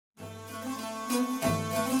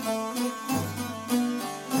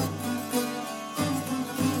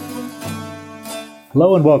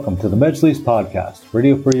Hello and welcome to the Majlis podcast,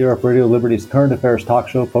 Radio Free Europe, Radio Liberty's current affairs talk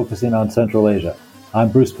show focusing on Central Asia. I'm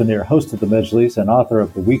Bruce Pannier, host of the Majlis and author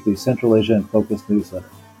of the weekly Central Asia in Focus newsletter.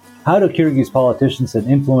 How do Kyrgyz politicians and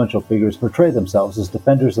influential figures portray themselves as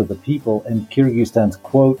defenders of the people in Kyrgyzstan's,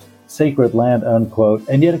 quote, sacred land, unquote,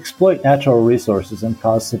 and yet exploit natural resources and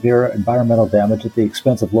cause severe environmental damage at the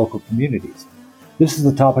expense of local communities? This is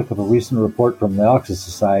the topic of a recent report from the Oxus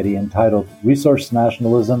Society entitled Resource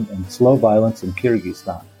Nationalism and Slow Violence in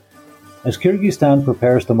Kyrgyzstan. As Kyrgyzstan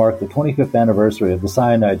prepares to mark the 25th anniversary of the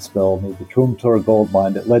cyanide spill near the Kumtur gold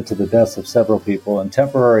mine that led to the deaths of several people and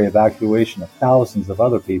temporary evacuation of thousands of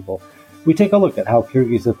other people, we take a look at how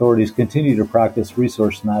Kyrgyz authorities continue to practice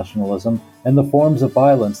resource nationalism and the forms of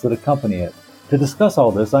violence that accompany it. To discuss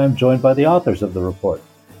all this, I am joined by the authors of the report.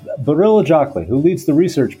 Beril Ocakli, who leads the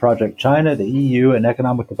research project China, the EU, and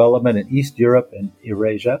Economic Development in East Europe and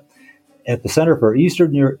Eurasia at the Center for East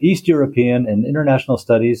European and International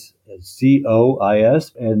Studies,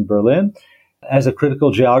 COIS, in Berlin. As a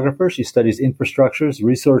critical geographer, she studies infrastructures,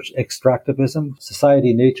 resource extractivism,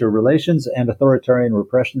 society-nature relations, and authoritarian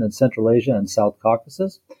repression in Central Asia and South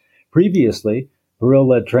Caucasus. Previously, Beril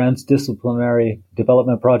led transdisciplinary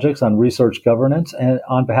development projects on resource governance and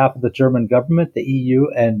on behalf of the German government, the EU,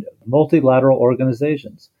 and multilateral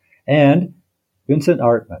organizations. And Vincent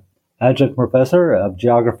Artman, adjunct professor of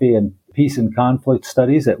geography and peace and conflict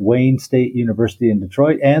studies at Wayne State University in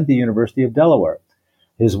Detroit and the University of Delaware.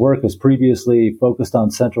 His work has previously focused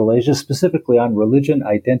on Central Asia, specifically on religion,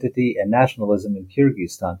 identity, and nationalism in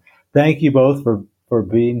Kyrgyzstan. Thank you both for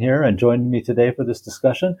being here and joining me today for this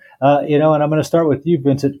discussion. And I'm going to start with you,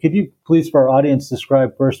 Vincent. Could you please, for our audience,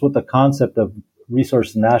 describe first what the concept of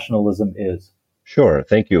resource nationalism is? Sure.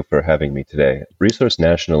 Thank you for having me today. Resource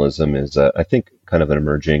nationalism is, I think, kind of an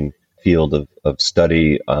emerging field of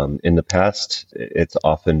study. In the past, it's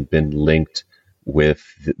often been linked with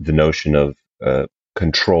the notion of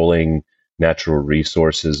controlling natural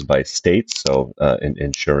resources by states, so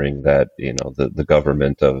ensuring that the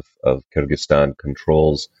government of Kyrgyzstan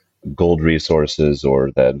controls gold resources, or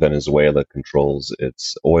that Venezuela controls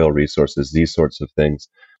its oil resources, these sorts of things.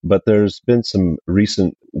 But there's been some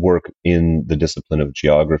recent work in the discipline of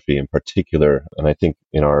geography in particular, and I think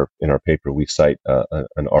in our paper we cite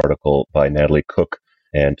an article by Natalie Cook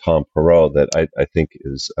and Tom Perot that I think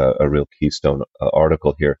is a real keystone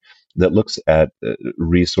article here, that looks at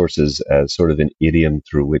resources as sort of an idiom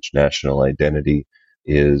through which national identity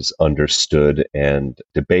is understood and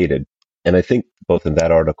debated. And I think both in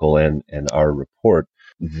that article and our report,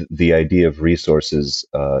 the idea of resources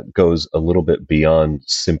goes a little bit beyond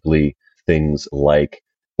simply things like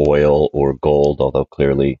oil or gold, although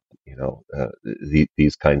clearly,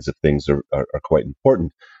 these kinds of things are quite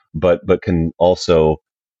important, but can also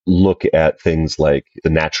look at things like the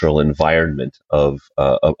natural environment of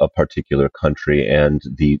a particular country and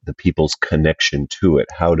the people's connection to it.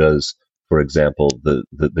 How does, for example, the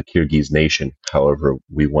Kyrgyz nation, however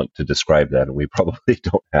we want to describe that, and we probably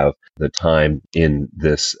don't have the time in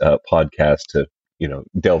this podcast to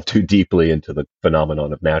delve too deeply into the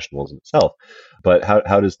phenomenon of nationalism itself, but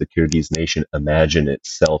how does the Kyrgyz nation imagine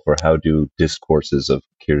itself, or how do discourses of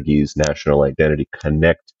Kyrgyz national identity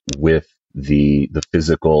connect with the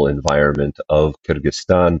physical environment of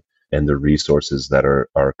Kyrgyzstan and the resources that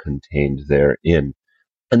are contained therein?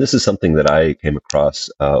 And this is something that I came across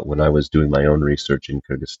when I was doing my own research in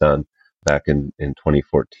Kyrgyzstan back in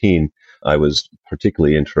 2014. I was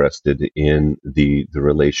particularly interested in the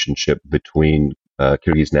relationship between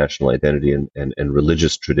Kyrgyz national identity and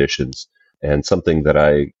religious traditions, and something that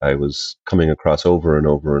I was coming across over and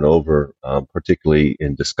over and over, particularly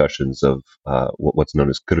in discussions of what's known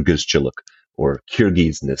as Kyrgyzchiluk, or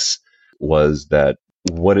Kyrgyzness, was that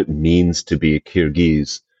what it means to be a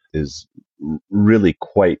Kyrgyz is really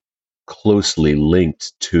quite closely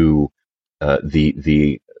linked to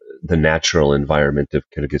the natural environment of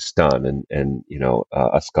Kyrgyzstan, and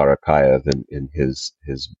Askar Akayev in his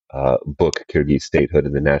book Kyrgyz Statehood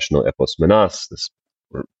and the National Epos Menas, this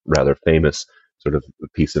rather famous sort of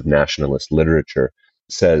piece of nationalist literature,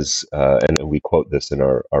 says, and we quote this in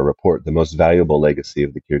our report, the most valuable legacy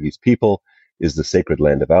of the Kyrgyz people is the sacred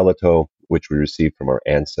land of Alato, which we received from our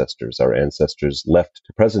ancestors. Our ancestors left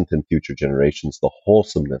to present and future generations the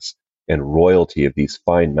wholesomeness and royalty of these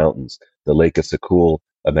fine mountains, the Lake of Sakul,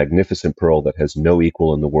 a magnificent pearl that has no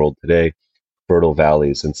equal in the world today, fertile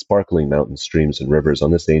valleys and sparkling mountain streams and rivers.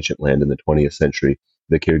 On this ancient land in the 20th century,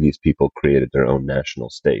 the Kyrgyz people created their own national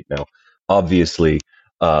state. Now, obviously,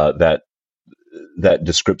 that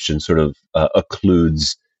description sort of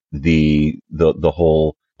occludes the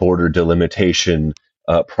whole border delimitation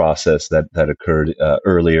process that occurred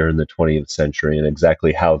earlier in the 20th century, and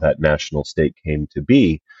exactly how that national state came to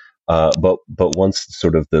be. But once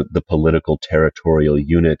sort of the political territorial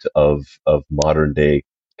unit of modern day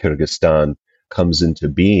Kyrgyzstan comes into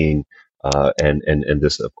being, and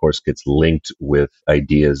this of course gets linked with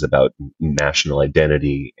ideas about national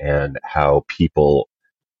identity and how people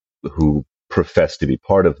who profess to be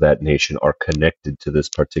part of that nation are connected to this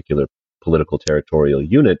particular political territorial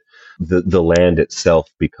unit, the land itself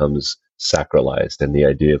becomes sacralized, and the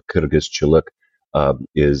idea of Kyrgyz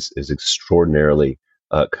is extraordinarily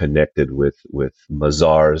connected with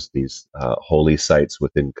mazars, these holy sites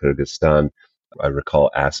within Kyrgyzstan. I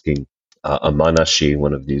recall asking a Manashi,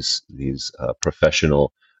 one of these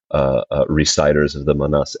professional reciters of the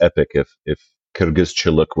Manas epic, if Kyrgyz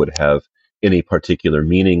Chiluk would have any particular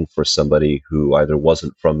meaning for somebody who either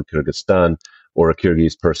wasn't from Kyrgyzstan or a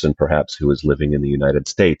Kyrgyz person perhaps who was living in the United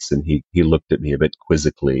States. And he looked at me a bit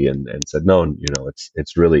quizzically and said, no,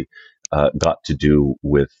 it's really got to do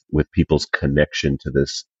with people's connection to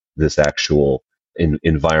this actual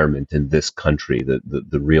environment in this country,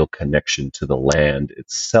 the real connection to the land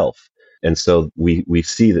itself. And so we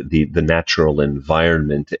see that the natural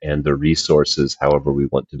environment and the resources, however we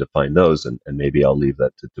want to define those, and maybe I'll leave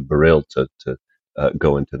that to Beril to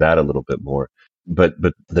go into that a little bit more. But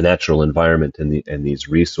the natural environment and these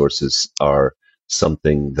resources are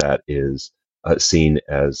something that is seen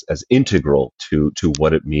as integral to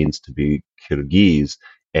what it means to be Kyrgyz.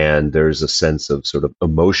 And there's a sense of sort of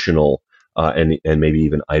emotional and maybe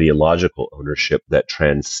even ideological ownership that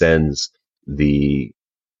transcends the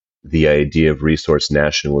idea of resource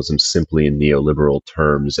nationalism simply in neoliberal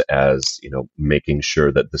terms, as making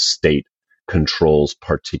sure that the state controls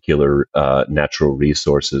particular natural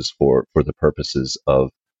resources for the purposes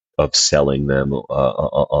of selling them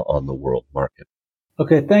on the world market.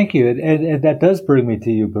 Okay, thank you. And that does bring me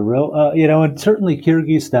to you, Beril. And certainly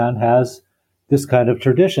Kyrgyzstan has this kind of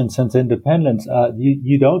tradition since independence.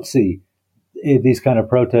 You don't see these kind of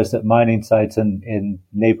protests at mining sites in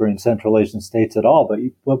neighboring Central Asian states at all,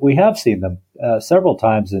 but we have seen them several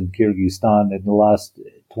times in Kyrgyzstan in the last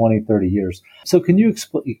 20, 30 years. So can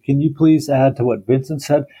you please add to what Vincent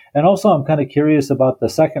said? And also I'm kind of curious about the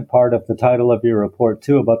second part of the title of your report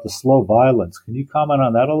too, about the slow violence. Can you comment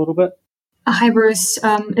on that a little bit? Hi, Bruce.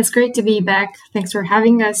 It's great to be back. Thanks for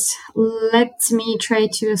having us. Let me try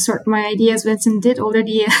to sort my ideas. Vincent did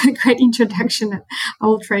already a great introduction. I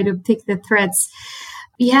will try to pick the threads.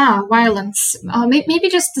 Yeah, violence. Maybe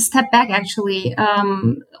just to step back, actually,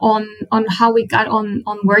 on how we got on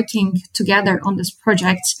working together on this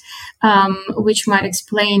project, which might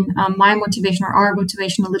explain my motivation or our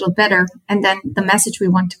motivation a little better, and then the message we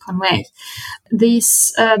want to convey.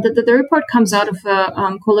 The report comes out of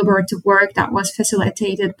a collaborative work that was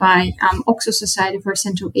facilitated by Oxus Society for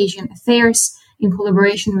Central Asian Affairs in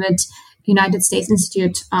collaboration with United States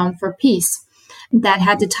Institute for Peace, that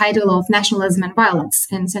had the title of Nationalism and Violence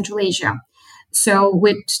in Central Asia. So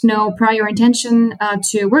with no prior intention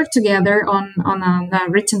to work together on a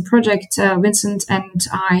written project, Vincent and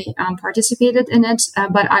I participated in it,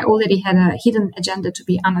 but I already had a hidden agenda, to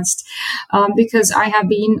be honest, because I have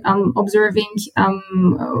been observing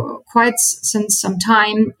quite since some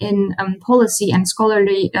time in policy and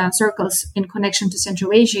scholarly circles in connection to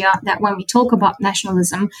Central Asia that when we talk about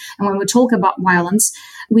nationalism and when we talk about violence,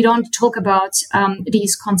 we don't talk about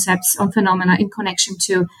these concepts or phenomena in connection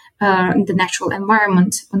to the natural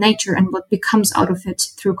environment, nature, and what becomes out of it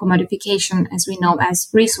through commodification, as we know, as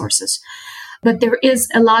resources. But there is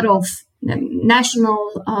a lot of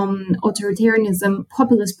national authoritarianism,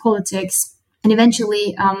 populist politics, and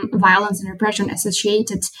eventually violence and repression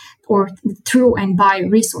associated or through and by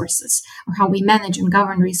resources, or how we manage and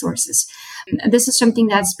govern resources. This is something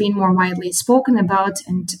that's been more widely spoken about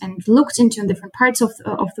and looked into in different parts of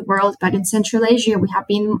the world. But in Central Asia, we have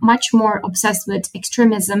been much more obsessed with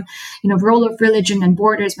extremism, role of religion and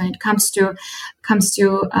borders when it comes to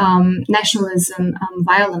nationalism,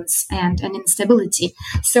 violence, and instability.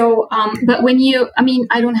 So, but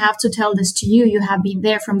I don't have to tell this to you. You have been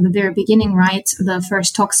there from the very beginning, right? The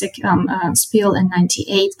first toxic spill in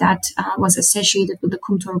 '98 that was associated with the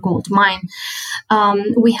Kumtor gold mine.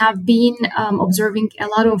 We have been observing a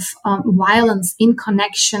lot of violence in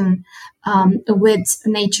connection with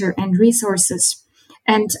nature and resources.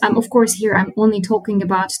 And of course, here I'm only talking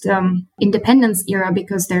about the independence era,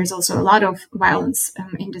 because there's also a lot of violence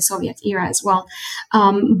in the Soviet era as well.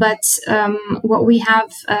 But what we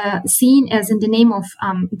have seen as in the name of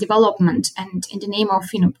development and in the name of,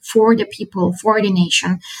 for the people, for the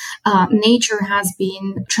nation, nature has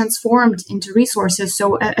been transformed into resources.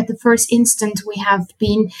 So at the first instant, we have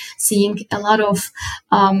been seeing a lot of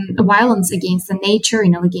violence against the nature,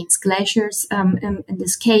 against glaciers in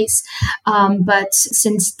this case. But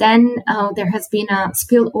since then, there has been a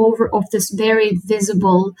spillover of this very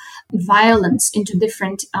visible violence into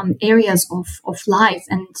different areas of life,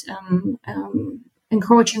 and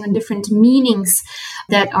encroaching on different meanings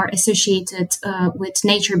that are associated with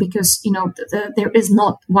nature, because there is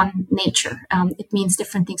not one nature. It means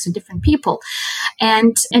different things to different people,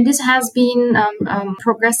 and this has been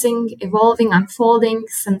progressing, evolving, unfolding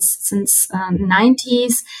since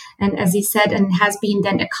 90s, and as he said, and has been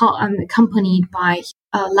then accompanied by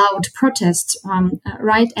loud protests,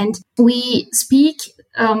 right? And we speak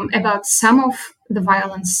about some of the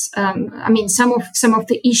violence, some of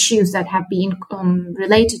the issues that have been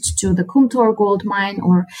related to the Kumtor gold mine,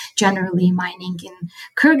 or generally mining in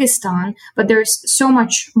Kyrgyzstan. But there's so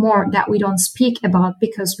much more that we don't speak about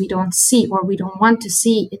because we don't see, or we don't want to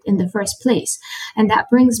see it in the first place. And that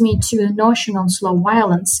brings me to the notion of slow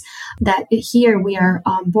violence, that here we are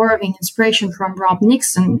borrowing inspiration from Rob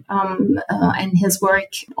Nixon and his work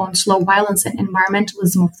on slow violence and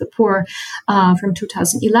environmentalism of the poor from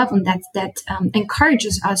 2011, that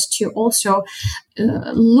encourages us to also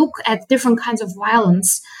look at different kinds of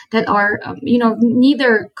violence that are,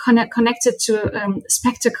 neither connected to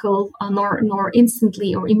spectacle nor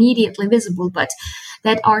instantly or immediately visible, but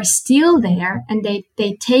that are still there, and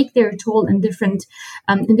they take their toll in different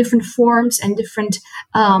forms and different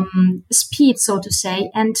speeds, so to say,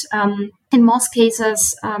 and in most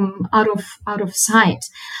cases out of sight.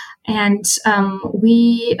 And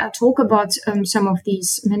we talk about some of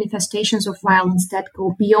these manifestations of violence that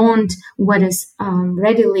go beyond what is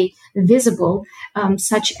readily visible,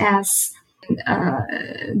 such as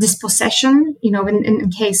dispossession,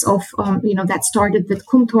 in case of, that started with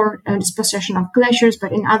Kumtor, dispossession of glaciers,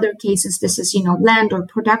 but in other cases, this is, land or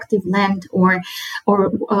productive land or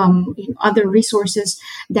other resources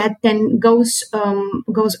that then goes on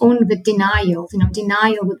with denial,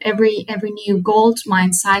 denial with every new gold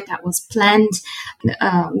mine site that was planned,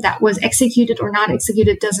 that was executed or not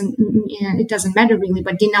executed, it doesn't matter really,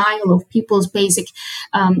 but denial of people's basic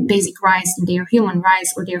rights, their human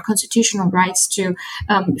rights or their constitutional rights to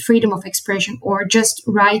freedom of expression, or just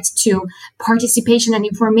right to participation and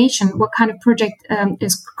information. What kind of project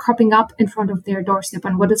is cropping up in front of their doorstep,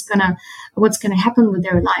 and what's gonna happen with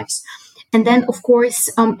their lives. And then, of course,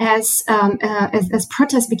 as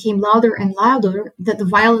protests became louder and louder, that the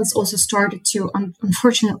violence also started to,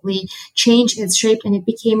 unfortunately, change its shape, and it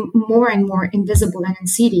became more and more invisible and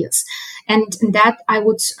insidious. And that I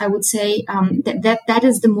would say that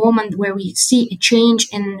is the moment where we see a change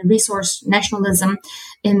in resource nationalism,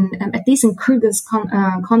 at least in Kyrgyz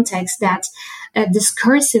context, that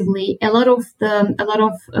discursively a lot of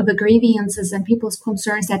the grievances and people's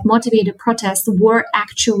concerns that motivated protests were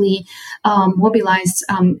actually mobilized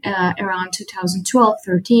around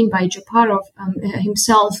 2012-13 by Japarov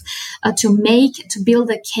himself to build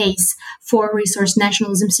a case for resource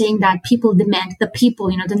nationalism, saying that people demand,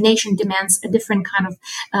 the nation demands a different kind of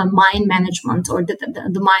mine management, or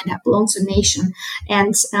the mine that belongs to the nation.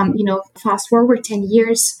 And fast forward 10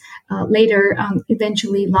 years later,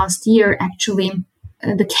 eventually last year, actually,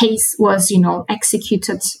 the case was,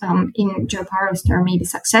 executed in Japarov's term, maybe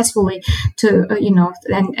successfully, to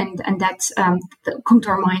and that the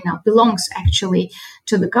Kumtor mine now belongs actually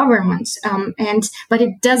to the government. But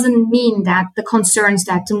it doesn't mean that the concerns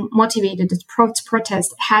that motivated the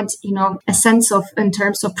protest had, a sense of, in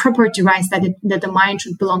terms of property rights, that the mine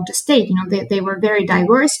should belong to state. They were very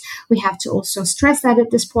diverse. We have to also stress that at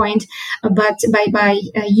this point. But by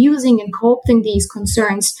using and co-opting these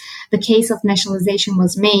concerns, the case of nationalization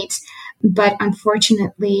was made. But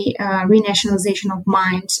unfortunately, renationalization of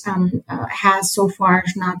mines has so far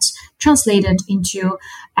not translated into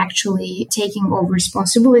actually taking over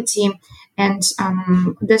responsibility. And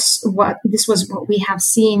this was what we have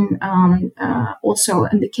seen also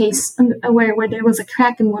in the case where there was a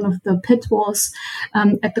crack in one of the pit walls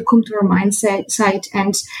at the Kumtor mine site.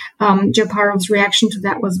 And Japarov's reaction to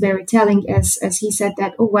that was very telling, as he said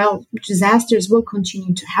that, disasters will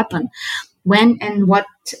continue to happen. When and what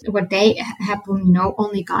they happen,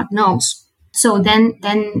 only God knows. So then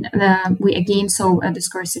we again saw a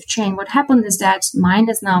discursive chain. What happened is that mine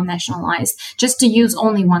is now nationalized. Just to use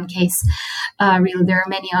only one case, really, there are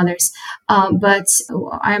many others. But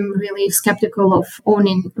I'm really skeptical of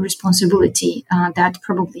owning responsibility. That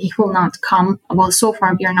probably will not come. Well, so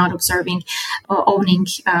far we are not observing owning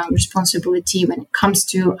responsibility when it comes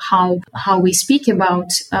to how we speak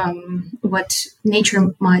about what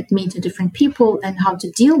nature might mean to different people and how to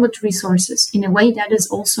deal with resources in a way that is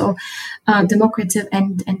also democratic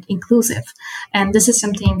and inclusive. And this is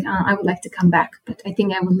something I would like to come back, but I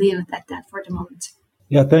think I will leave it at that for the moment.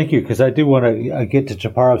 Yeah, thank you, because I do want to get to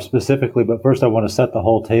Chaparov specifically, but first I want to set the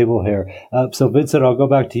whole table here. So Vincent, I'll go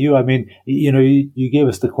back to you. I mean, you gave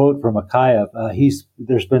us the quote from Akayev.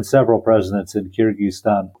 There's been several presidents in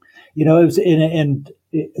Kyrgyzstan. It was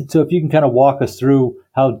so if you can kind of walk us through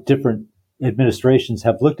how different administrations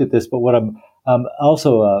have looked at this, but what I'm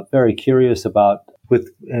also very curious about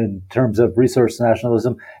in terms of resource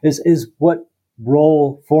nationalism is what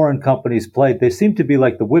role foreign companies played. They seem to be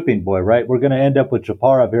like the whipping boy, right? We're going to end up with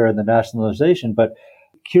Chaparov here in the nationalization, but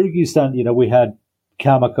Kyrgyzstan, we had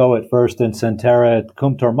Cameco at first and Centera at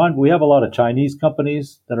Kumtorman. We have a lot of Chinese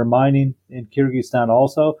companies that are mining in Kyrgyzstan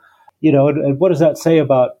also. And what does that say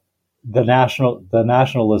about the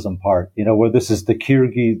nationalism part, where this is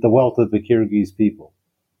the wealth of the Kyrgyz people?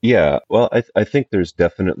 Yeah, well, I think there's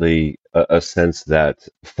definitely a sense that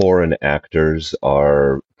foreign actors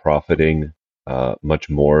are profiting much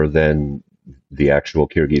more than the actual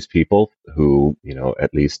Kyrgyz people who,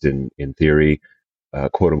 at least in theory,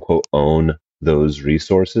 quote unquote, own those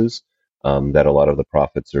resources, that a lot of the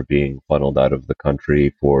profits are being funneled out of the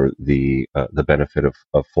country for the benefit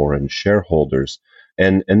of foreign shareholders.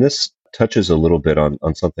 And this touches a little bit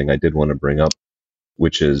on something I did want to bring up,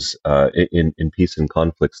 which is in peace and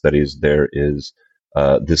conflict studies, there is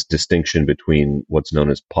this distinction between what's known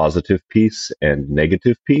as positive peace and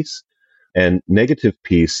negative peace. And negative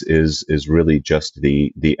peace is really just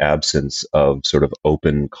the absence of sort of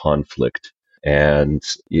open conflict. And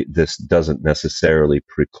this doesn't necessarily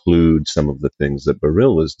preclude some of the things that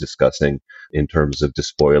Beril was discussing in terms of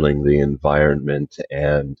despoiling the environment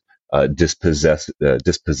and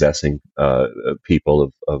dispossessing people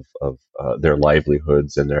of their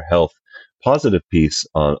livelihoods and their health. Positive peace,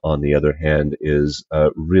 on the other hand, is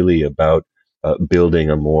really about building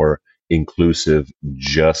a more inclusive,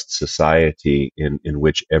 just society in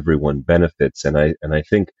which everyone benefits. And I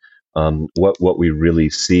think what we really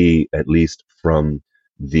see, at least from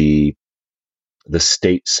the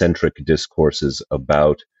state-centric discourses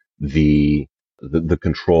about the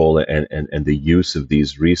control and the use of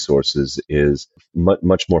these resources, is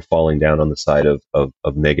much more falling down on the side of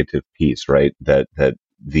negative peace, right? That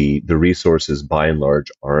the resources by and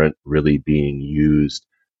large aren't really being used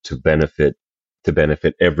to benefit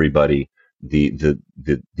everybody. The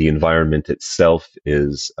environment itself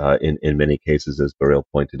is in many cases, as Beril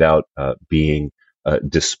pointed out, being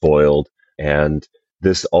despoiled. And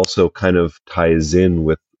this also kind of ties in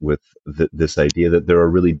with this idea that there are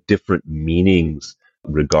really different meanings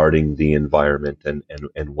regarding the environment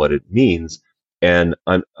and what it means. And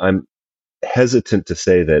I'm hesitant to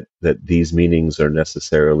say that these meanings are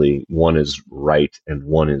necessarily one is right and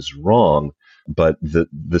one is wrong, but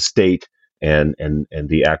the state and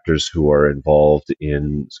the actors who are involved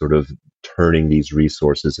in sort of turning these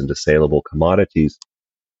resources into saleable commodities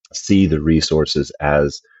see the resources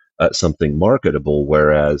as something marketable,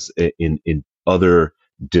 whereas in other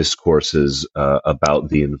discourses about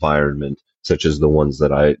the environment, such as the ones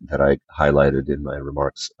that I highlighted in my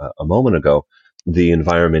remarks a moment ago, the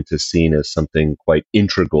environment is seen as something quite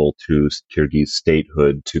integral to Kyrgyz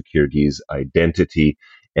statehood, to Kyrgyz identity,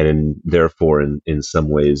 and therefore, in some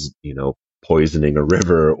ways, poisoning a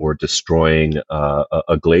river or destroying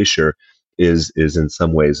a glacier is in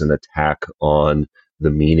some ways an attack on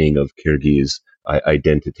the meaning of Kyrgyz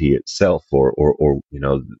identity itself, or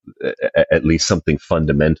at least something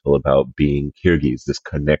fundamental about being Kyrgyz, this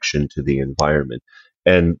connection to the environment.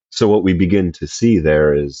 And so what we begin to see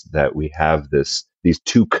there is that we have these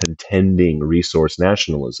two contending resource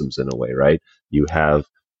nationalisms in a way, right? You have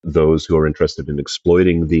those who are interested in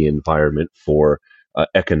exploiting the environment for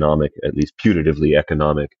economic, at least putatively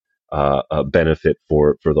economic, benefit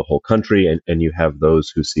for the whole country, and you have those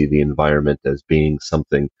who see the environment as being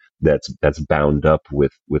something that's bound up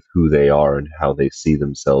with who they are and how they see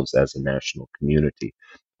themselves as a national community.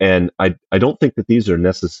 And I don't think that these are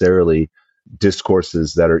necessarily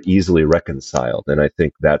discourses that are easily reconciled, and I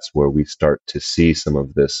think that's where we start to see some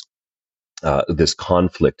of this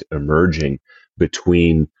conflict emerging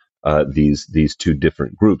between these two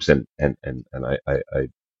different groups. And I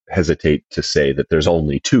hesitate to say that there's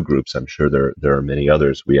only two groups. I'm sure there are many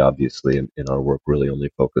others. We obviously in our work really only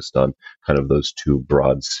focused on kind of those two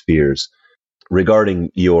broad spheres.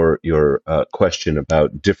 Regarding your question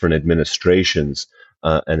about different administrations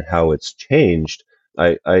and how it's changed,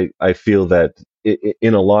 I feel that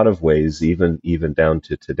in a lot of ways, even down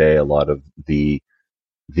to today, a lot of the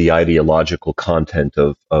ideological content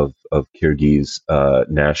of Kyrgyz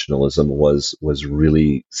nationalism was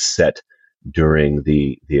really set during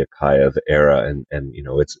the Akayev era, and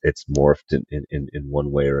it's morphed in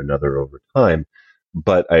one way or another over time.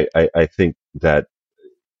 But I think that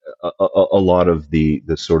a lot of the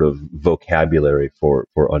sort of vocabulary for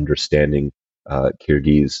understanding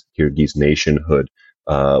Kyrgyz nationhood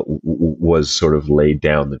was sort of laid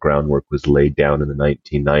down. The groundwork was laid down in the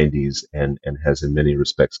 1990s and has in many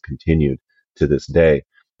respects continued to this day.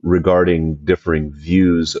 Regarding differing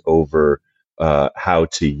views over how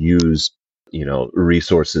to use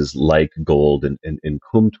resources like gold and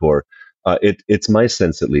Kumtor, it's my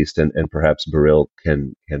sense, at least, and perhaps Beril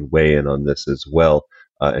can weigh in on this as well,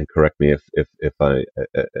 and correct me if I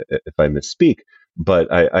misspeak.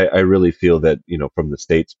 But I really feel that from the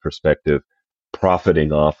state's perspective,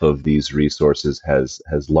 profiting off of these resources has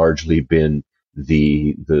largely been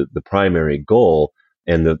the primary goal,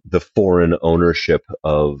 and the foreign ownership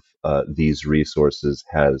of these resources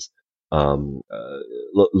has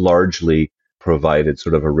largely provided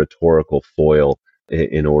sort of a rhetorical foil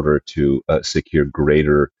in order to secure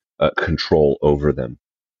greater control over them.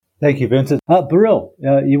 Thank you, Vincent. Beril,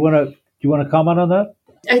 you want to comment on that?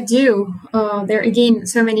 I do. There are, again,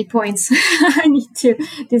 so many points I need to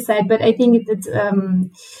decide, but I think it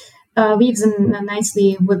weaves in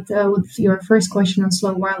nicely with your first question on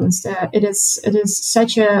slow violence. It is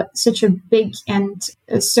such a big and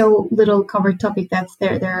so little covered topic that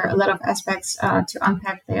there are a lot of aspects to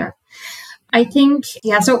unpack there. I think,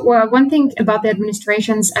 so one thing about the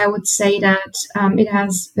administrations, I would say that it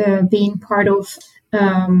has been part of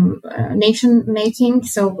nation making.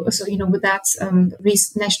 So with that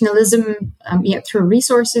nationalism, through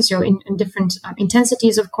resources, in different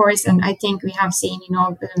intensities, of course. And I think we have seen,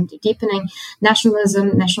 the deepening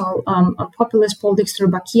nationalism, national populist politics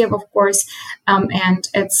through Bakiev, of course, and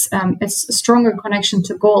its stronger connection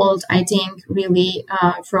to gold. I think really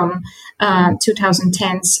from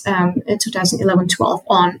 2010s, 2011-12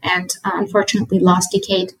 on, and unfortunately, last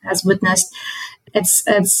decade has witnessed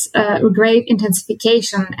it's a great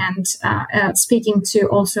intensification and speaking to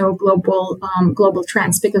also global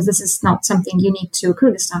trends, because this is not something unique to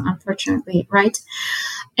Kyrgyzstan, unfortunately, right?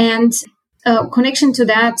 And connection to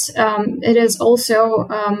that, it is also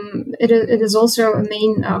a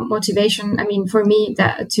main motivation. I mean, for me,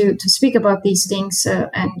 that to speak about these things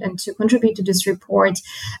and to contribute to this report,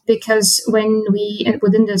 because when we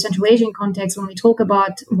within the Central Asian context, when we talk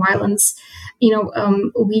about violence,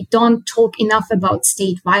 we don't talk enough about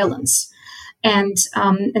state violence. And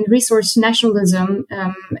resource nationalism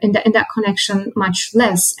in that connection much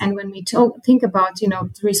less. And when we think about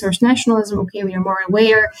resource nationalism, okay, we are more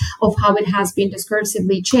aware of how it has been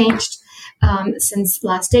discursively changed since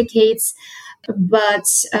last decades, but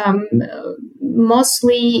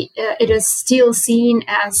mostly it is still seen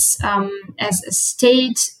as a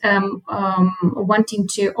state wanting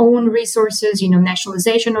to own resources,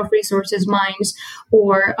 nationalization of resources, mines,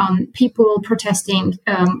 or people protesting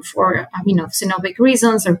for xenophobic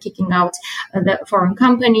reasons or kicking out the foreign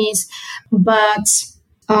companies. But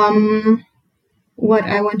what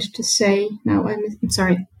I wanted to say now, I'm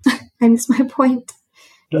sorry, I missed my point.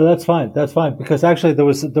 No, that's fine. That's fine, because actually there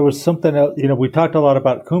was something else. We talked a lot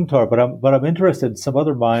about Kumtor, but I'm interested in some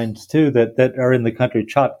other mines too that are in the country.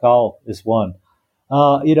 Chatkal is one.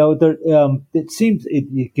 It seems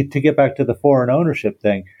to get back to the foreign ownership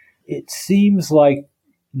thing. It seems like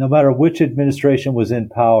no matter which administration was in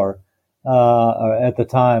power at the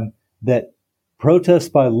time, that protests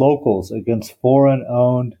by locals against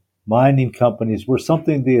foreign-owned mining companies were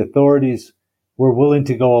something the authorities were willing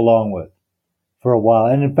to go along with for a while.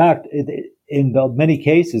 And in fact, in many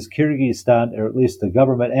cases, Kyrgyzstan, or at least the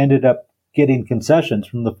government, ended up getting concessions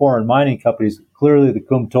from the foreign mining companies. Clearly, the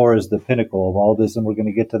Kumtor is the pinnacle of all this, and we're going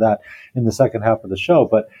to get to that in the second half of the show.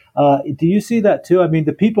 But do you see that too? I mean,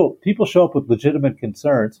 the people show up with legitimate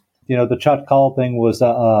concerns. The Chatkal thing was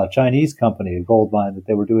a Chinese company, a gold mine that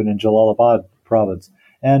they were doing in Jalalabad province.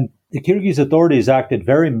 And the Kyrgyz authorities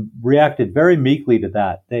reacted very meekly to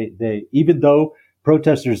that. They even though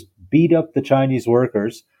protesters beat up the Chinese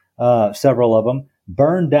workers, several of them,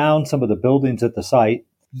 burned down some of the buildings at the site,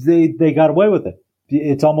 they got away with it.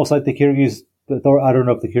 It's almost like the Kyrgyz, I don't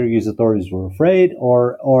know if the Kyrgyz authorities were afraid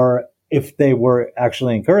or if they were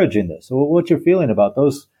actually encouraging this. So what's your feeling about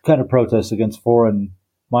those kind of protests against foreign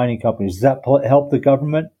mining companies? Does that help the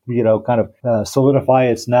government, solidify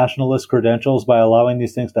its nationalist credentials by allowing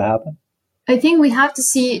these things to happen? I think we have to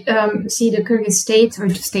see the Kyrgyz state, or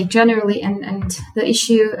the state generally, and the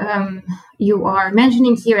issue you are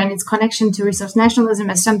mentioning here and its connection to resource nationalism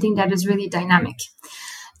as something that is really dynamic.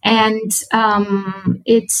 And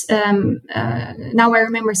it's now I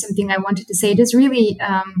remember something I wanted to say. It is really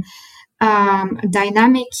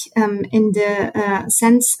dynamic in the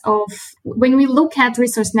sense of when we look at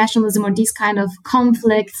resource nationalism or these kind of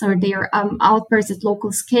conflicts or their outbursts at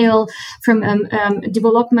local scale from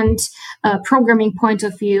development programming point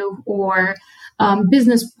of view or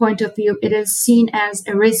business point of view, it is seen as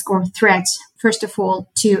a risk or threat, first of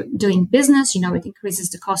all, to doing business. It increases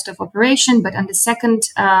the cost of operation, but on the second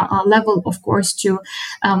level, of course, to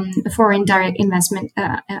foreign direct investment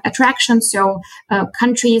attraction. So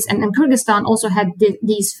countries, and Kyrgyzstan also had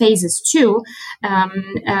these phases too.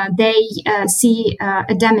 They see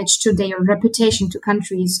a damage to their reputation, to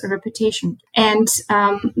countries' reputation. And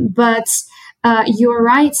but you're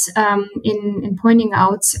right in pointing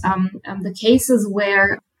out the cases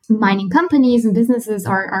where mining companies and businesses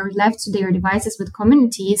are left to their devices with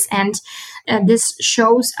communities. And this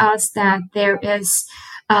shows us that there is,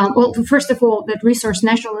 first of all, that resource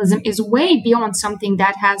nationalism is way beyond something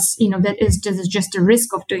that has, that is just a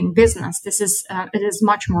risk of doing business. This is, it is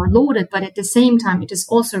much more loaded, but at the same time, it is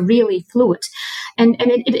also really fluid. And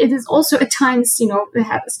it is also at times, it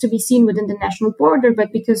has to be seen within the national border,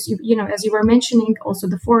 but because, as you were mentioning, also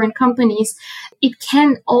the foreign companies, it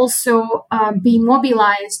can also be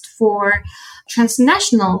mobilized for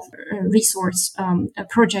transnational resource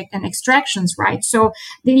project and extractions, right? So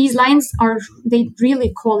these lines they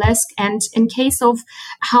really coalesce, and in case of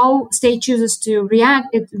how state chooses to react,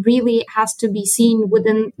 it really has to be seen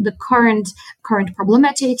within the current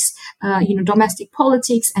problematics, domestic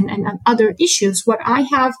politics and other issues. What I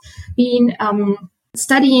have been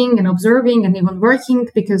studying and observing and even working,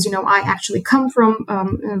 because, I actually come from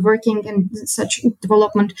working in such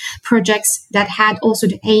development projects that had also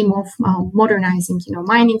the aim of modernizing,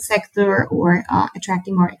 mining sector or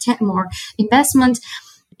attracting more investment,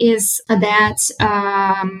 is that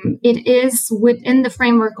it is within the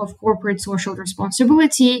framework of corporate social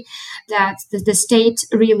responsibility that the state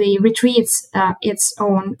really retreats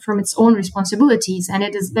from its own responsibilities. And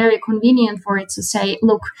it is very convenient for it to say,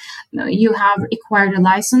 look, you have acquired a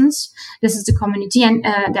license. This is the community and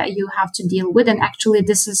that you have to deal with. And actually,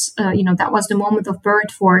 this is, that was the moment of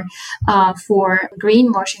birth for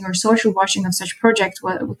greenwashing or social washing of such projects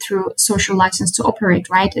through social license to operate,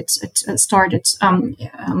 right? It started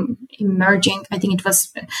emerging. I think it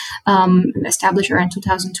was established around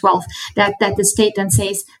 2012. That the state then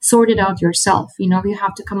says, sort it out yourself. You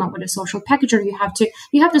have to come up with a social package, or you have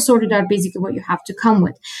to sort it out. Basically, what you have to come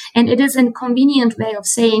with, and it is a convenient way of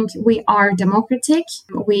saying we are democratic.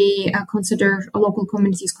 We consider local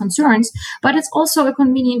communities' concerns, but it's also a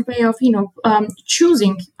convenient way of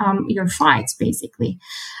choosing your fights, basically.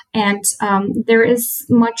 And there is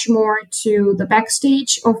much more to the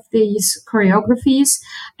backstage of these choreographies,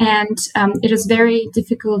 and it is very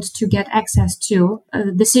difficult to get access to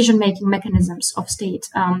decision-making mechanisms of state,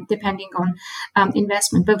 depending on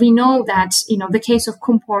investment. But we know that the case of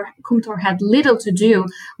Kumtor had little to do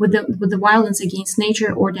with the violence against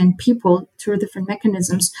nature or then people through different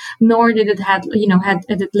mechanisms, nor did it had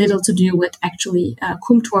little to do with actually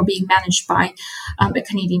Kumtor being managed by a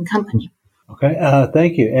Canadian company. Okay,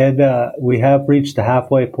 thank you. And we have reached the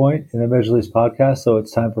halfway point in the Mejlis podcast, so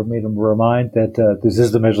it's time for me to remind that this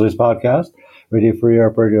is the Mejlis podcast, Radio Free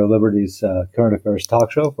Europe, Radio Liberty's current affairs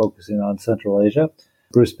talk show focusing on Central Asia.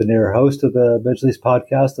 Bruce Pannier, host of the Mejlis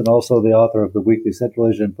podcast and also the author of the weekly Central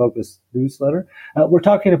Asia in Focus newsletter. We're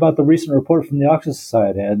talking about the recent report from the Oxus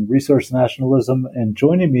Society and resource nationalism, and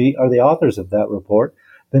joining me are the authors of that report,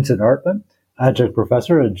 Vincent Artman, adjunct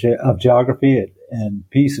professor of geography and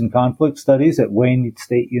peace and conflict studies at Wayne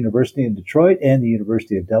State University in Detroit and the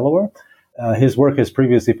University of Delaware. His work has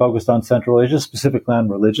previously focused on Central Asia, specifically on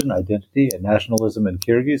religion, identity, and nationalism in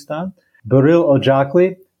Kyrgyzstan. Beril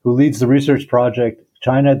Ocakli, who leads the research project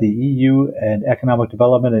China, the EU, and Economic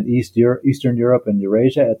Development in Eastern Europe and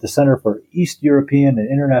Eurasia at the Center for East European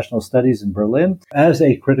and International Studies in Berlin. As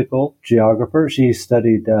a critical geographer, she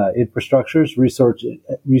studied infrastructures,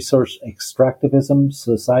 resource extractivism,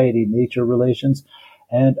 society-nature relations,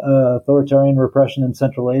 and authoritarian repression in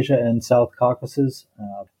Central Asia and South Caucasus.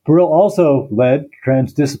 Beril also led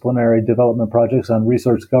transdisciplinary development projects on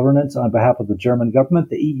resource governance on behalf of the German government,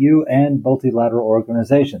 the EU, and multilateral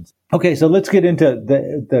organizations. Okay, so let's get into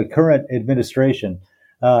the current administration.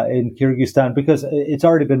 in Kyrgyzstan, because it's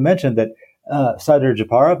already been mentioned that Sardar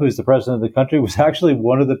Japarov, who's the president of the country, was actually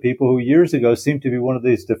one of the people who years ago seemed to be one of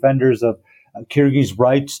these defenders of Kyrgyz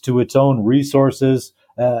rights to its own resources,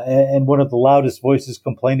 and one of the loudest voices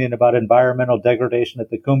complaining about environmental degradation at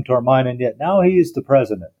the Kumtor mine. And yet now he is the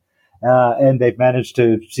president. And they've managed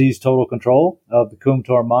to seize total control of the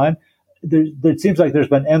Kumtor mine. It seems like there's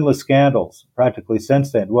been endless scandals practically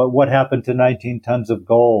since then. What happened to 19 tons of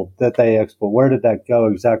gold that they export? Where did that go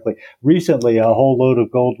exactly? Recently, a whole load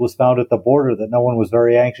of gold was found at the border that no one was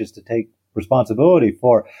very anxious to take responsibility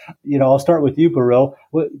for. I'll start with you, Beril.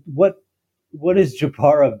 What has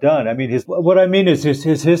Japarov done? I mean,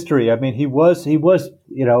 his history. I mean, he was,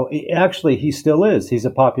 actually he still is. He's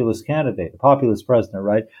a populist candidate, a populist president,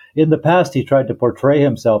 right? In the past, he tried to portray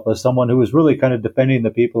himself as someone who was really kind of defending the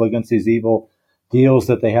people against these evil deals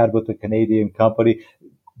that they had with the Canadian company,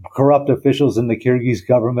 corrupt officials in the Kyrgyz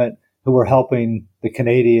government who were helping the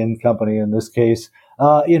Canadian company in this case,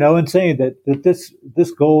 and saying that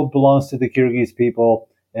this gold belongs to the Kyrgyz people.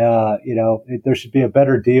 There should be a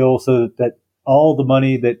better deal so that all the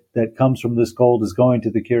money that comes from this gold is going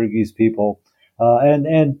to the Kyrgyz people.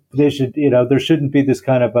 And they should, there shouldn't be this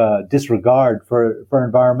kind of disregard for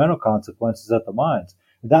environmental consequences at the mines.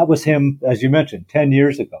 That was him, as you mentioned, 10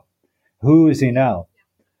 years ago. Who is he now?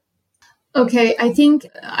 Okay, I think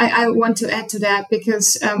I want to add to that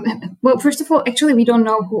because, first of all, actually, we don't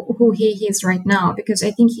know who he is right now because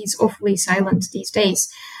I think he's awfully silent these days.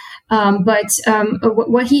 But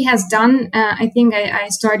what he has done, I think I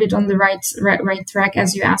started on the right track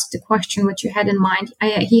as you asked the question, what you had in mind.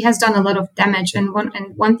 He has done a lot of damage, and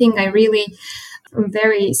one thing I really am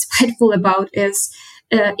very spiteful about is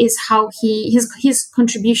how his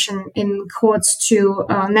contribution in courts to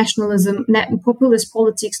nationalism, populist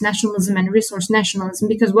politics, nationalism, and resource nationalism.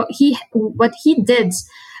 Because what he did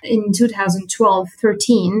in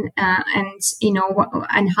 2012-13, and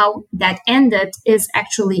how that ended is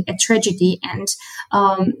actually a tragedy, and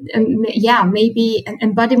maybe an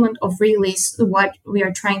embodiment of really what we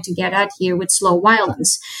are trying to get at here with slow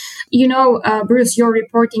violence. Bruce, your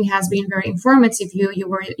reporting has been very informative. You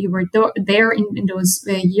were there in those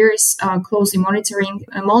years, closely monitoring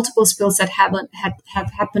multiple spills that have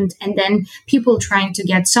happened, and then people trying to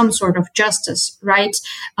get some sort of justice, right?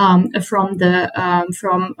 As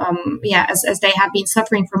they have been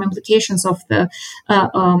suffering from implications of the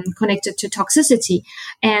connected to toxicity.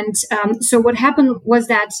 And so what happened was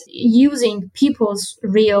that using people's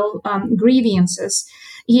real grievances,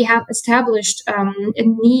 he had established a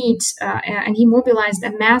need, and he mobilized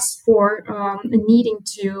a mass for needing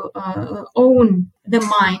to own the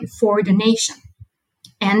mine for the nation.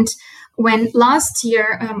 And when last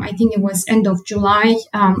year, I think it was end of July,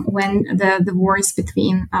 when the wars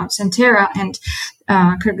between Centera and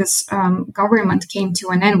Kyrgyz government came to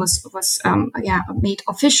an end, was made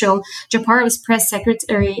official, Japarov's press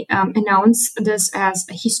secretary announced this as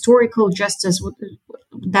a historical justice.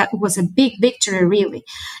 That was a big victory, really.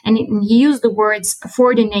 And he used the words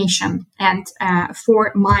for the nation and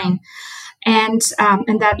for mine. And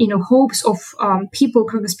that, hopes of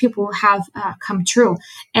Kyrgyz people have come true.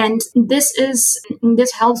 And this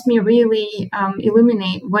helps me really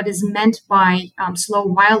illuminate what is meant by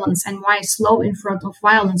slow violence and why slow in front of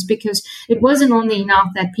violence, because it wasn't only enough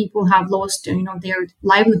that people have lost, their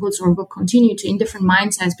livelihoods or will continue to in different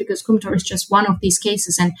mine sites, because Kumtor is just one of these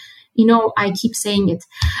cases. And I keep saying it,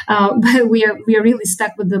 but we are really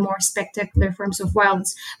stuck with the more spectacular forms of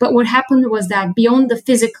violence. But what happened was that beyond the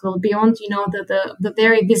physical, beyond the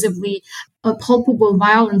very visibly palpable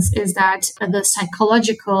violence, is that the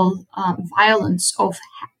psychological violence of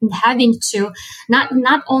having to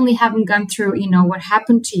not only having gone through what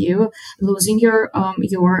happened to you, losing your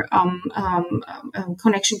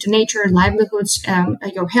connection to nature, livelihoods,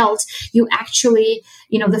 your health, you actually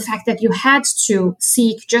the fact that you had to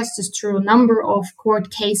seek justice through a number of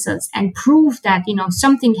court cases and prove that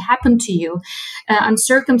something happened to you and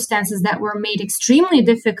circumstances that were made extremely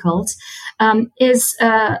difficult is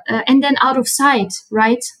and then out of sight,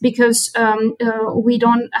 right? Because we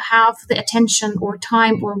don't have the attention or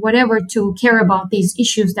time or whatever to care about these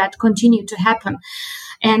issues that continue to happen.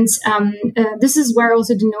 And this is where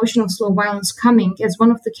also the notion of slow violence coming is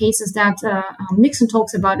one of the cases that Nixon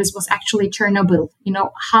talks about was actually Chernobyl.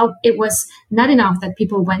 How it was not enough that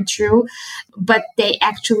people went through, but they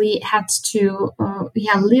actually had to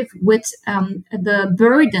live with the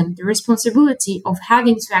burden, the responsibility of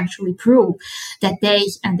having to actually prove that they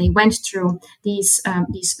went through these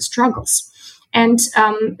struggles. And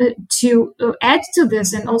to add to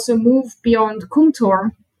this and also move beyond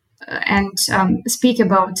Kumtor, speak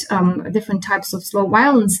about different types of slow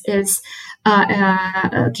violence is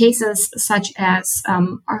cases such as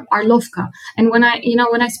Arlovka. And when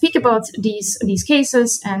I speak about these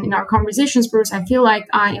cases and in our conversations, Bruce, I feel like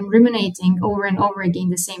I am ruminating over and over again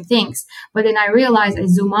the same things. But then I realize, I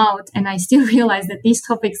zoom out, and I still realize that these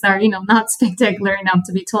topics are not spectacular enough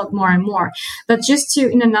to be talked more and more. But just to,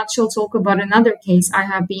 in a nutshell, talk about another case I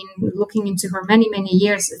have been looking into for many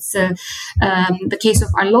years. It's the case of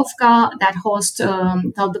Arlovka that hosts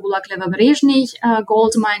Taldybulag-Levobrezhny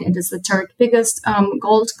gold mine. It is the third biggest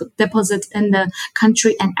gold deposit in the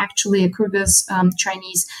country, and actually a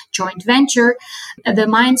Kyrgyz-Chinese joint venture. The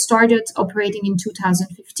mine started operating in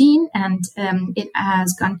 2015, and it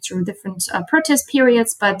has gone through different protest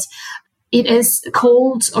periods, but it is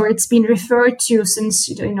called, or it's been referred to since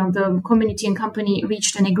the community and company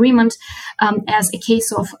reached an agreement as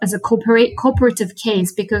a cooperative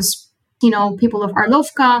case, because people of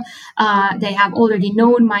Arlovka, they have already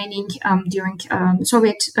known mining during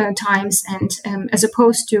Soviet times, and as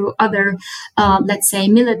opposed to other, let's say,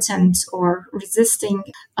 militant or resisting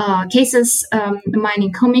cases,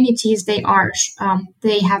 mining communities, they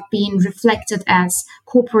have been reflected as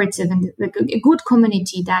cooperative and a good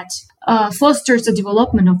community that fosters the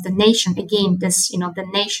development of the nation. Again, the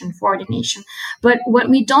nation for the nation. But what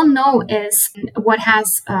we don't know is what have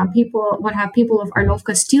people of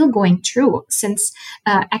Arlovka still going through since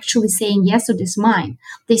actually saying yes to this mine.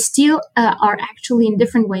 They still are actually in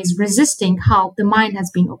different ways resisting how the mine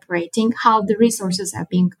has been operating, how the resources have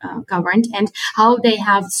been governed, and how they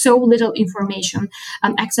have so little information,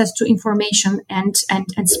 access to information and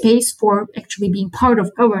space for actually being part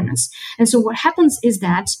of governance. And so what happens is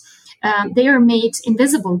that they are made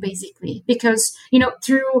invisible, basically, because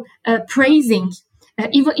through praising,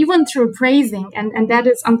 even through praising, and that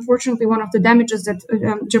is unfortunately one of the damages that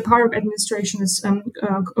Japarov administration is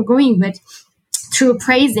going with. Through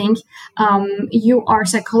praising, you are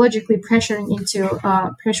psychologically pressuring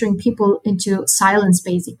people into silence,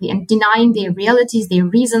 basically, and denying their realities, their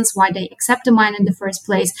reasons why they accept the mine in the first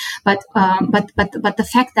place. But the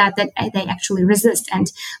fact that they actually resist,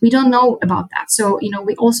 and we don't know about that. So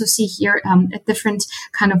we also see here a different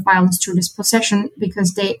kind of violence through dispossession,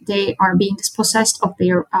 because they are being dispossessed of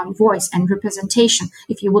their voice and representation.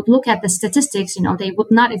 If you would look at the statistics, they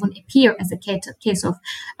would not even appear as a case of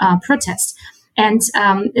protest. And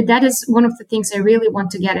that is one of the things I really want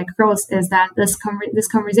to get across, is that this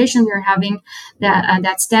conversation we're having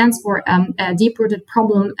that stands for a deep-rooted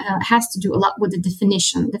problem has to do a lot with the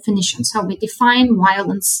definitions, how we define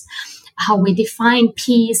violence, how we define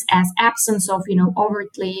peace as absence of,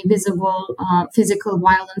 overtly visible physical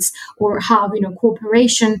violence, or how,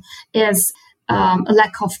 cooperation is a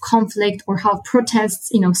lack of conflict, or how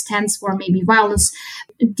protests, stands for maybe violence.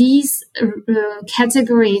 These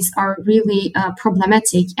categories are really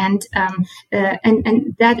problematic, and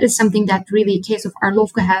that is something that really case of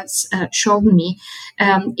Arlovka has shown me,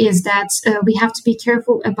 is that we have to be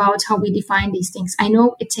careful about how we define these things. I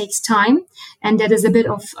know it takes time, and that is a bit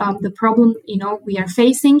of the problem we are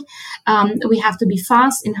facing. We have to be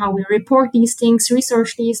fast in how we report these things,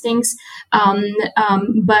 research these things,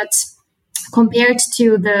 but compared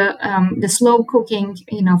to the slow cooking,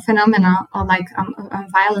 phenomena like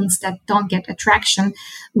violence that don't get attraction,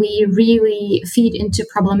 we really feed into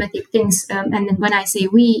problematic things. And then when I say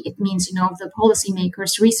we, it means the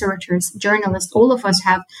policymakers, researchers, journalists, all of us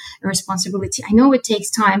have a responsibility. I know it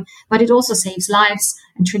takes time, but it also saves lives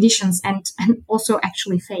and traditions, and also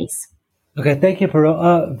actually face. Okay, thank you,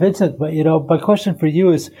 Beril. Vincent, but my question for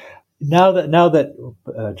you is, now that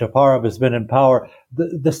Japarov has been in power,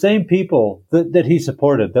 the same people that he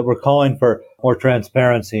supported, that were calling for more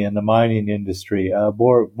transparency in the mining industry,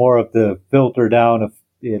 more of the filter down of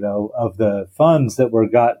the funds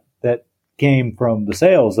that came from the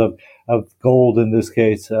sales of gold in this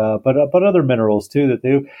case, but other minerals too, that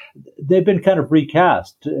they've been kind of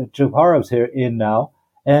recast. Japarov's here in now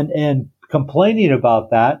and complaining about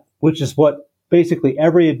that, which is what basically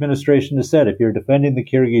every administration has said. If you're defending the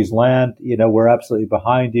Kyrgyz land, we're absolutely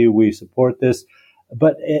behind you. We support this.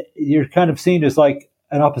 But you're kind of seen as like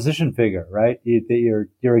an opposition figure, right?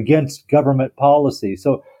 You're against government policy.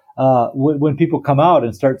 So when people come out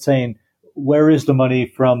and start saying, where is the money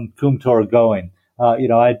from Kumtor going?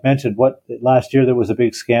 I'd mentioned last year there was a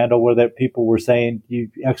big scandal where that people were saying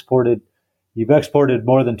you've exported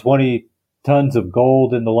more than 20 tons of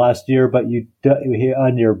gold in the last year, but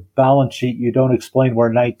on your balance sheet, you don't explain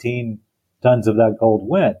where 19 tons of that gold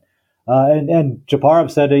went. And Japarov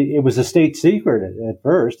said it was a state secret at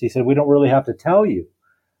first. He said, we don't really have to tell you.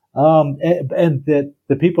 And that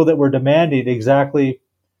the people that were demanding exactly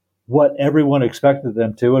what everyone expected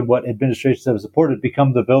them to and what administrations have supported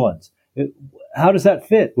become the villains. How does that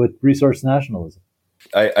fit with resource nationalism?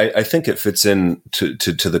 I think it fits in to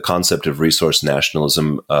the concept of resource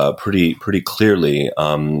nationalism pretty clearly.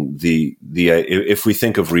 If we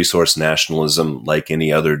think of resource nationalism like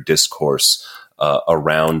any other discourse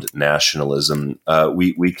around nationalism,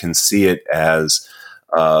 we can see it as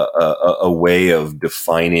a way of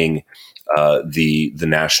defining the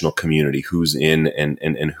national community, who's in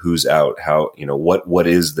and who's out, how, what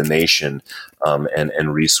is the nation,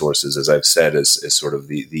 and resources, as I've said, is sort of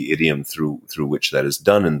the idiom through which that is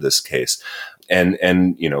done in this case. And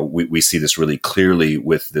we see this really clearly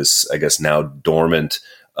with this, I guess, now dormant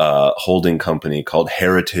holding company called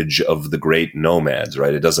Heritage of the Great Nomads,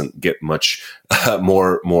 right? It doesn't get much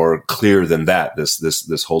more clear than that.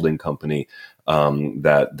 This holding company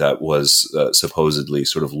that was supposedly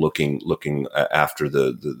sort of looking after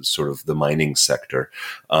the sort of the mining sector,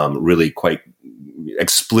 really quite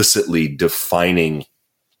explicitly defining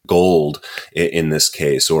gold in this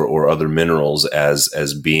case, or other minerals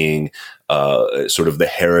as being sort of the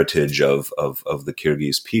heritage of the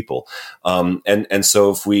Kyrgyz people, and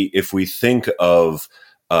so if we think of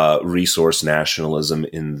resource nationalism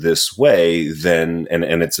in this way, then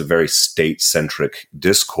and it's a very state-centric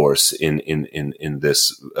discourse in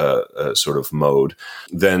this sort of mode,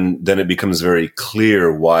 then it becomes very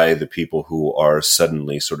clear why the people who are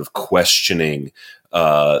suddenly sort of questioning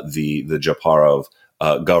the Japarov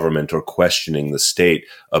government, or questioning the state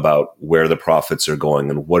about where the profits are going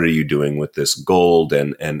and what are you doing with this gold,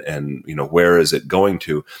 and where is it going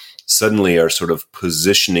to, suddenly are sort of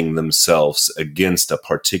positioning themselves against a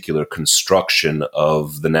particular construction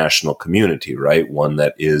of the national community, right? One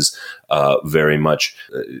that is very much,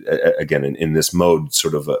 again, in this mode,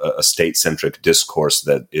 sort of a state-centric discourse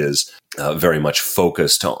that is very much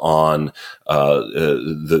focused on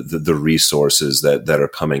the resources that are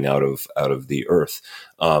coming out of the earth.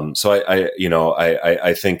 So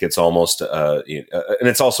I think it's almost, and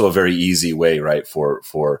it's also a very easy way, right,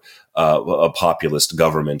 for a populist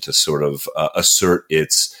government to sort of assert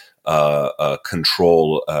its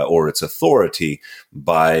control or its authority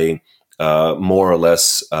by more or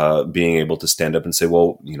less being able to stand up and say,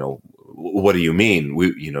 well, what do you mean?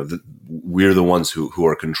 We're the ones who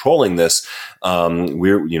are controlling this.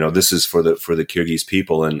 This is for the Kyrgyz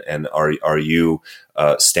people, and are you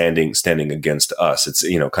standing against us? It's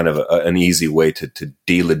kind of an easy way to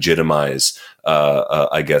delegitimize,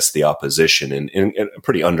 I guess, the opposition in a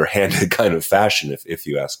pretty underhanded kind of fashion, if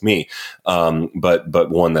you ask me.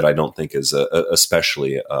 But one that I don't think is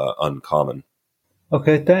especially uncommon.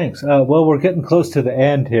 Okay, thanks. Well, we're getting close to the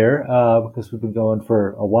end here because we've been going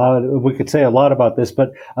for a while. We could say a lot about this,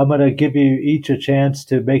 but I'm going to give you each a chance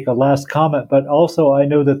to make a last comment. But also, I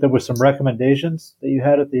know that there were some recommendations that you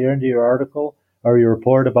had at the end of your article or your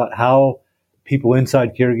report about how people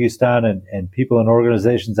inside Kyrgyzstan and people in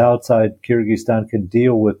organizations outside Kyrgyzstan can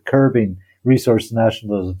deal with curbing resource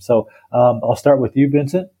nationalism. So I'll start with you,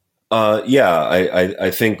 Vincent.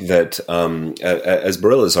 I think that, as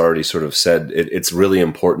Beril has already sort of said, it's really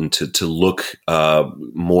important to look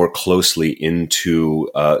more closely into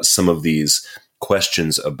some of these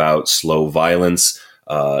questions about slow violence,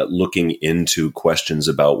 looking into questions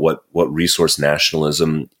about what resource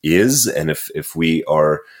nationalism is, and if we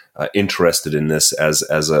are interested in this as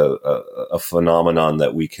a phenomenon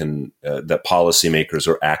that we can that policymakers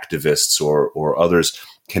or activists or others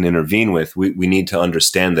can intervene with, we need to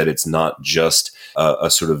understand that it's not just a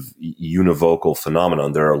sort of univocal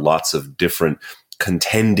phenomenon. There are lots of different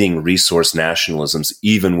contending resource nationalisms,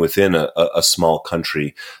 even within a small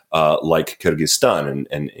country like Kyrgyzstan.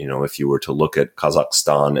 And if you were to look at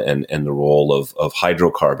Kazakhstan and the role of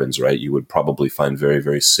hydrocarbons, right, you would probably find very,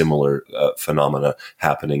 very similar phenomena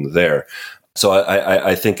happening there. So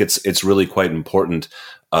I think it's really quite important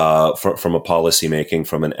from a policymaking,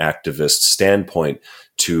 from an activist standpoint,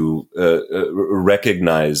 to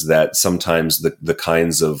recognize that sometimes the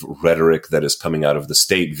kinds of rhetoric that is coming out of the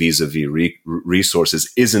state vis-a-vis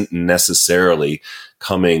resources isn't necessarily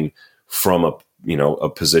coming from a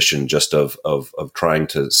position just of trying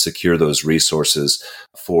to secure those resources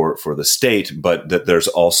for the state, but that there's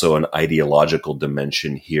also an ideological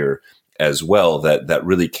dimension here as well that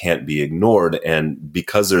really can't be ignored. And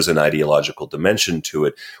because there's an ideological dimension to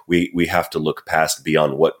it, we have to look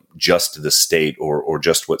beyond what just the state or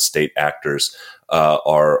just what state actors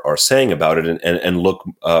are saying about it, and look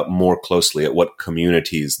more closely at what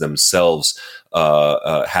communities themselves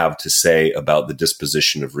have to say about the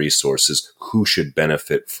disposition of resources, who should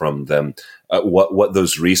benefit from them, what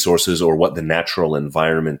those resources or what the natural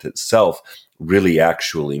environment itself really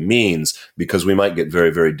actually means, because we might get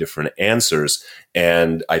very, very different answers.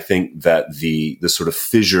 And I think that the sort of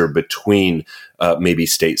fissure between maybe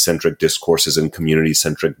state-centric discourses and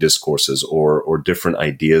community-centric discourses, or different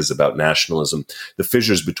ideas about nationalism, the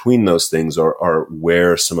fissures between those things are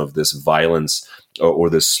where some of this violence or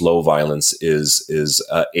this slow violence is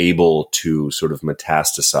able to sort of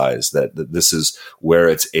metastasize. That this is where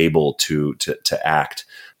it's able to act.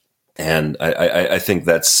 And I think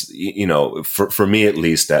that's, for me at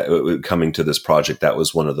least, coming to this project, that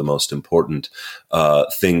was one of the most important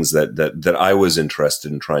things that I was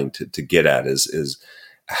interested in trying to get at is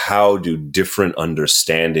how do different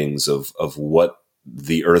understandings of what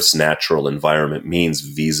the Earth's natural environment means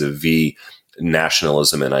vis-a-vis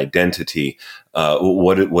nationalism and identity,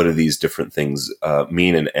 what do these different things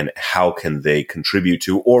mean, and how can they contribute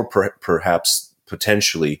to, or perhaps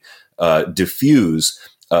potentially diffuse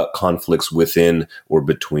conflicts within or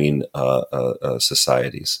between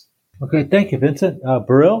societies. Okay, thank you, Vincent.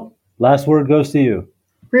 Beril, last word goes to you.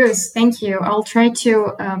 Bruce, thank you. I'll try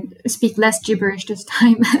to speak less gibberish this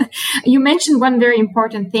time. You mentioned one very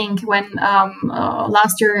important thing when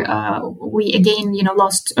last year we again,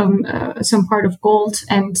 lost some part of gold,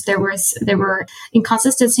 and there were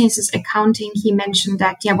inconsistencies in accounting. He mentioned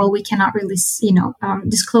that we cannot really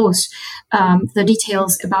disclose the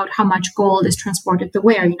details about how much gold is transported to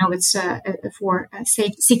where. It's for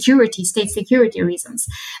state security reasons.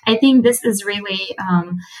 I think this is really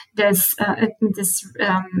this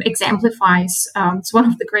exemplifies, it's one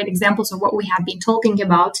of the great examples of what we have been talking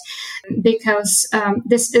about, because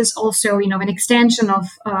this is also, an extension of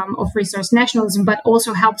resource nationalism, but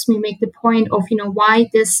also helps me make the point of, why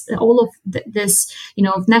this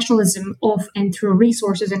nationalism of and through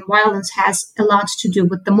resources and violence has a lot to do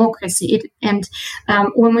with democracy.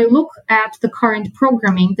 When we look at the current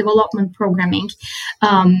development programming,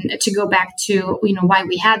 to go back to, why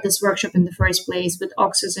we had this workshop in the first place with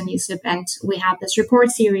Oxus and USIP, and we have this report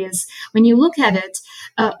series. When you look at it,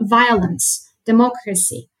 violence,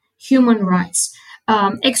 democracy, human rights,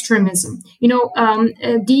 extremism,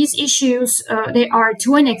 these issues, they are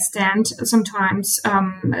to an extent sometimes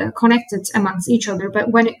connected amongst each other.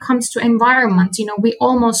 But when it comes to environment, we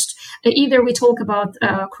almost either we talk about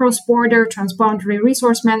cross-border, transboundary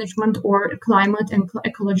resource management, or climate and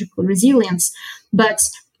ecological resilience. But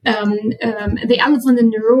the elephant in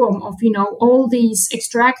the room of all these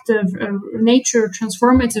extractive nature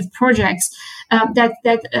transformative projects,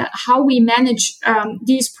 that how we manage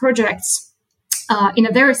these projects in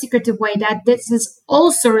a very secretive way, that this is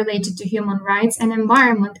also related to human rights and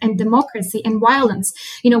environment and democracy and violence.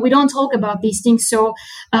 We don't talk about these things. So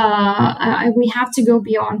we have to go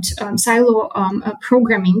beyond silo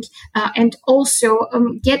programming and also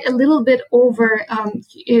get a little bit over,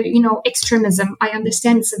 extremism. I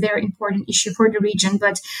understand it's a very important issue for the region,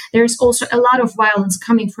 but there's also a lot of violence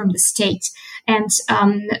coming from the state. And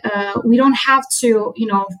we don't have to,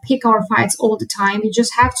 pick our fights all the time. You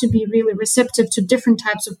just have to be really receptive to different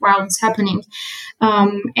types of violence happening.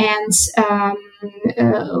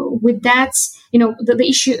 With that, the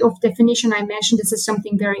issue of definition I mentioned, this is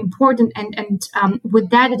something very important. And with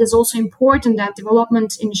that, it is also important that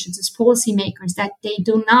development initiatives, policymakers, that they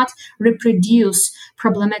do not reproduce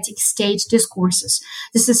problematic state discourses.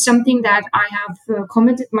 This is something that I have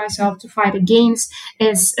committed myself to fight against.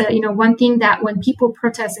 Is one thing that when people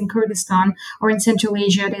protest in Kyrgyzstan or in Central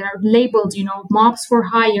Asia, they are labeled, mobs for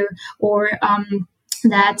hire, or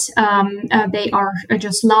that they are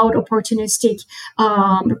just loud, opportunistic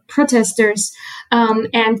protesters.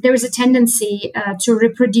 And there is a tendency to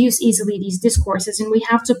reproduce easily these discourses, and we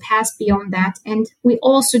have to pass beyond that. And we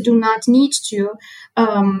also do not need to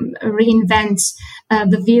reinvent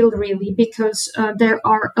the wheel, really, because there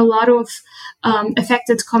are a lot of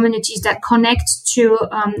affected communities that connect to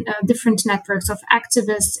different networks of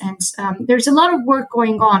activists, and there's a lot of work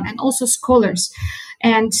going on, and also scholars.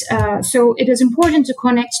 And so it is important to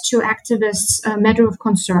connect to activists' matter of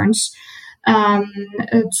concerns,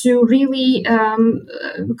 to really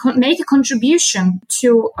make a contribution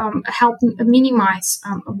to help minimize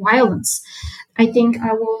violence. I think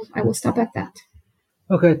I will stop at that.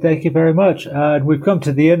 Okay, thank you very much. We've come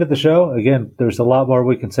to the end of the show. Again, there's a lot more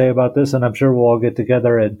we can say about this, and I'm sure we'll all get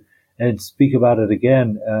together and speak about it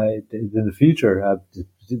again in the future.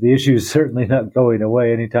 The issue is certainly not going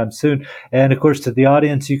away anytime soon. And of course, to the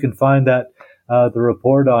audience, you can find that the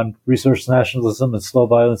report on resource nationalism and slow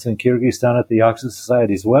violence in Kyrgyzstan at the Oxus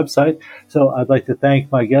Society's website. So I'd like to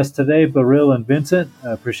thank my guests today, Beril and Vincent.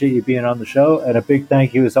 I appreciate you being on the show. And a big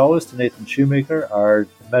thank you, as always, to Nathan Shoemaker, our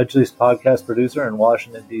Medjlis podcast producer in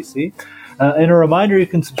Washington, D.C. And a reminder, you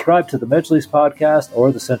can subscribe to the Mejlis podcast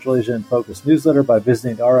or the Central Asia in Focus newsletter by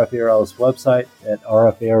visiting RFERL's website at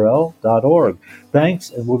rferl.org. Thanks,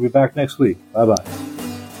 and we'll be back next week. Bye-bye.